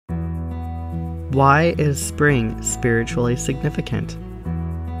Why is spring spiritually significant?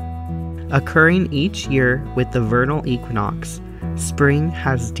 Occurring each year with the vernal equinox, spring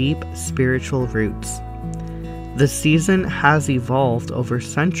has deep spiritual roots. The season has evolved over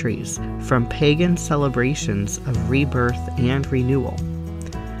centuries from pagan celebrations of rebirth and renewal.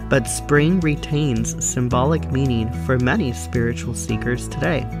 But spring retains symbolic meaning for many spiritual seekers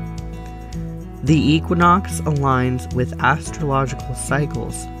today. The equinox aligns with astrological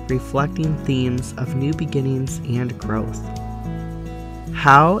cycles, reflecting themes of new beginnings and growth.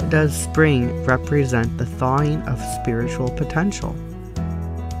 How does spring represent the thawing of spiritual potential?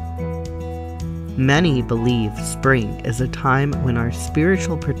 Many believe spring is a time when our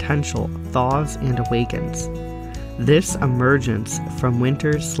spiritual potential thaws and awakens. This emergence from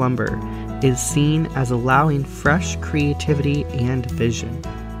winter's slumber is seen as allowing fresh creativity and vision.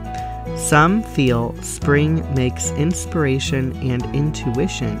 Some feel spring makes inspiration and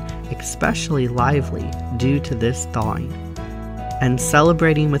intuition especially lively due to this thawing. And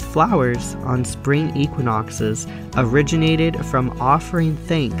celebrating with flowers on spring equinoxes originated from offering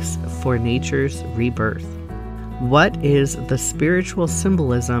thanks for nature's rebirth. What is the spiritual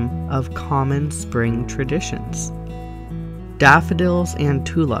symbolism of common spring traditions? Daffodils and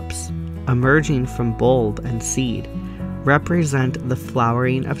tulips, emerging from bulb and seed, represent the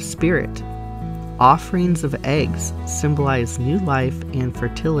flowering of spirit. Offerings of eggs symbolize new life and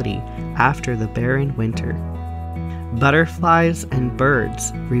fertility after the barren winter. Butterflies and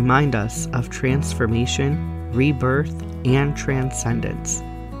birds remind us of transformation, rebirth, and transcendence.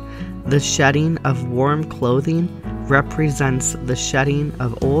 The shedding of warm clothing represents the shedding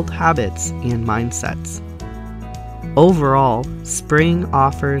of old habits and mindsets. Overall, spring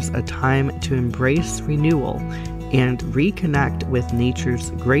offers a time to embrace renewal and reconnect with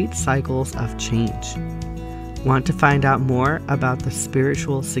nature's great cycles of change. Want to find out more about the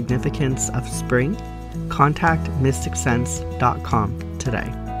spiritual significance of spring? Contact Mysticsense.com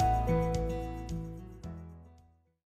today.